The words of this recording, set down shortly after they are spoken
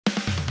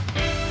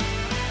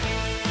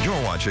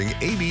You're watching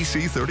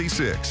ABC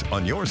 36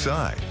 on your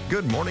side.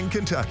 Good Morning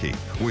Kentucky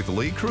with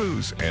Lee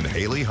Cruz and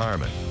Haley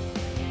Harmon.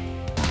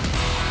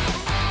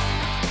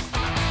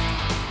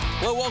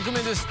 Well, welcome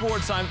into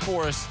sports. I'm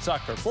Forrest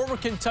Tucker. Former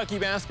Kentucky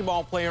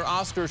basketball player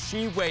Oscar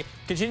Tshiebwe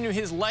continued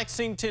his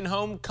Lexington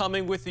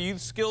homecoming with the Youth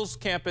Skills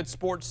Camp at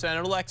Sports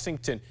Center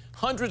Lexington.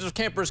 Hundreds of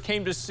campers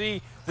came to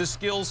see the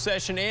skills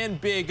session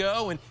and Big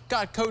O and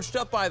got coached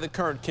up by the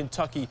current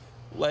Kentucky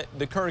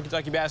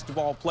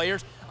basketball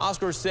players.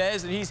 Oscar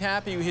says that he's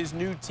happy his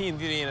new team,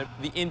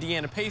 the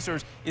Indiana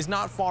Pacers, is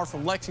not far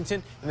from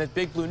Lexington and that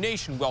Big Blue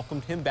Nation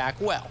welcomed him back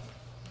well.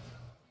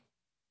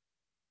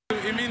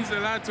 It means a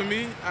lot to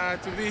me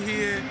to be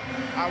here.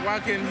 I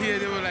walk in here,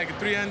 there were like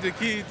 300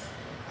 kids.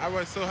 I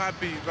was so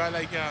happy, but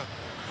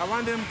I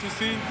want them to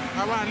see,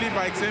 I want to lead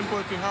by example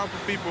to help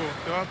people,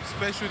 to help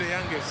especially the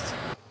youngest.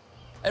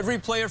 Every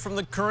player from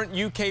the current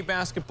UK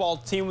basketball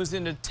team was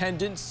in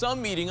attendance,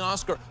 some meeting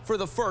Oscar for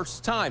the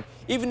first time.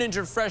 Even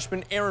injured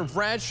freshman Aaron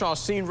Bradshaw,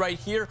 seen right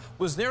here,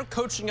 was there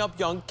coaching up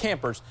young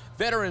campers.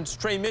 Veterans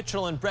Trey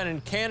Mitchell and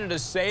Brennan Canada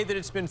say that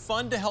it's been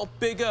fun to help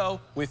Big O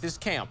with his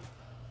camp.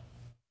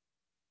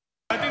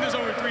 I think there's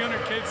over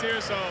 300 kids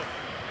here, so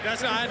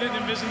I didn't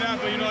envision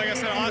that, but like I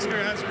said, Oscar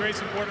has great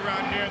support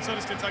around here, and so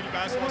does Kentucky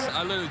basketball.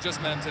 I literally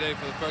just met him today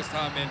for the first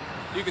time, and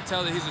you can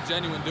tell that he's a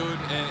genuine dude,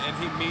 and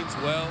he means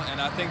well, and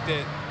I think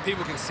that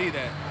people can see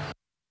that.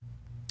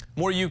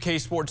 More UK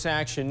sports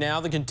action now.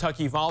 The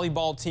Kentucky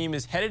volleyball team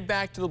is headed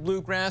back to the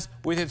Bluegrass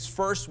with its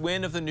first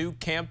win of the new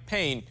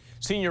campaign.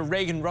 Senior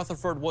Reagan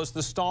Rutherford was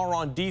the star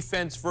on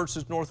defense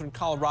versus Northern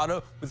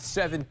Colorado with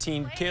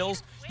 17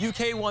 kills.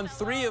 UK won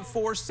 3 of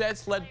 4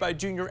 sets, led by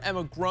junior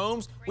Emma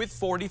Gromes with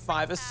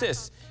 45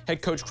 assists.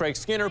 Head coach Craig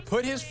Skinner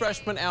put his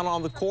freshmen out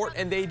on the court,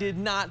 and they did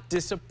not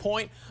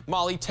disappoint.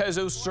 Molly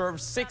Tezo served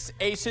 6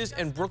 aces,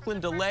 and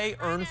Brooklyn DeLay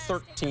earned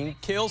 13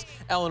 kills.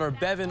 Eleanor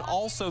Bevan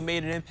also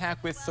made an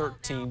impact with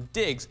 13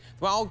 digs.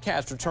 The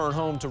Wildcats return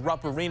home to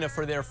Rupp Arena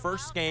for their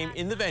first game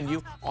in the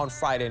venue on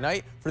Friday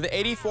night for the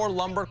 84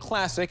 Lumber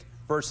Classic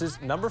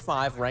versus number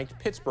 5 ranked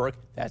Pittsburgh.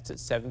 That's at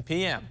 7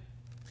 p.m.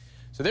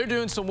 So they're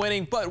doing some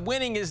winning, but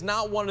winning is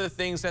not one of the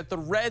things that the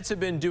Reds have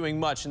been doing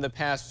much in the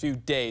past few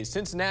days.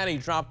 Cincinnati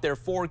dropped their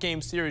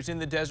 4-game series in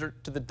the desert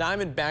to the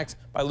Diamondbacks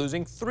by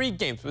losing 3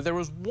 games, but there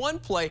was one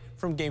play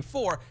from Game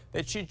 4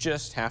 that you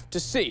just have to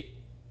see.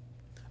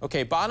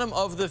 Okay, bottom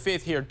of the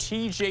 5th here,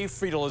 T.J.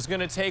 Friedel is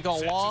going to take a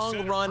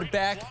long run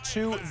back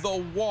to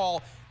the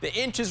wall. The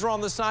inches are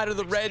on the side of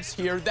the Reds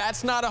here.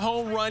 That's not a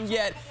home run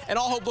yet, and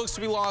all hope looks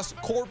to be lost.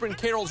 Corbin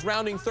Carroll's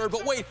rounding third,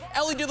 but wait,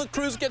 Ellie De La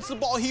Cruz gets the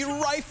ball. He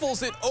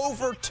rifles it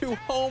over to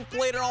home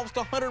plate at almost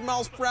 100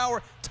 miles per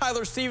hour.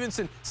 Tyler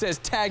Stevenson says,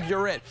 tag,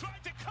 you're it.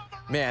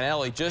 Man,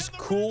 Ellie, just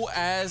cool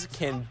as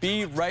can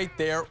be right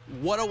there.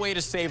 What a way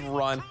to save a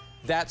run.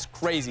 That's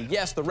crazy.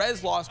 Yes, the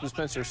Reds lost, but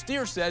Spencer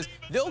Steer says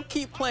they'll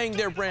keep playing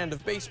their brand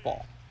of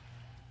baseball.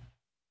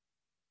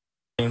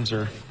 Games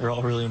are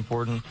all really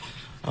important.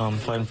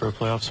 Fighting for a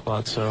playoff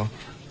spot, so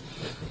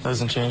that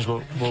doesn't change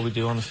what we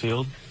do on the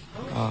field.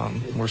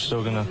 We're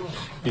still going to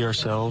be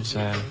ourselves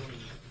and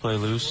play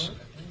loose,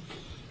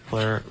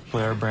 play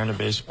our brand of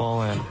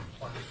baseball, and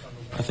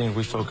I think if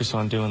we focus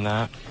on doing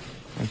that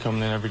and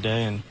coming in every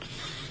day and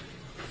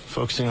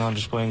focusing on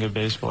just playing good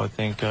baseball, I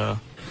think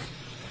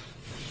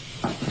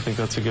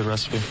that's a good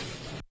recipe.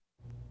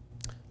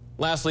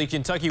 Lastly,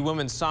 Kentucky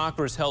women's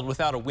soccer is held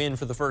without a win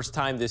for the first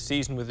time this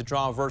season with a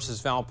draw versus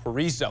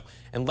Valparaiso.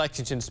 And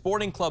Lexington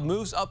Sporting Club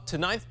moves up to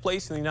 9th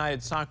place in the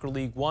United Soccer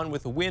League 1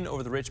 with a win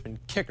over the Richmond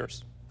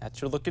Kickers.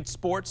 That's your look at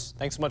sports.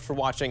 Thanks so much for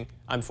watching.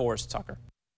 I'm Forrest Tucker.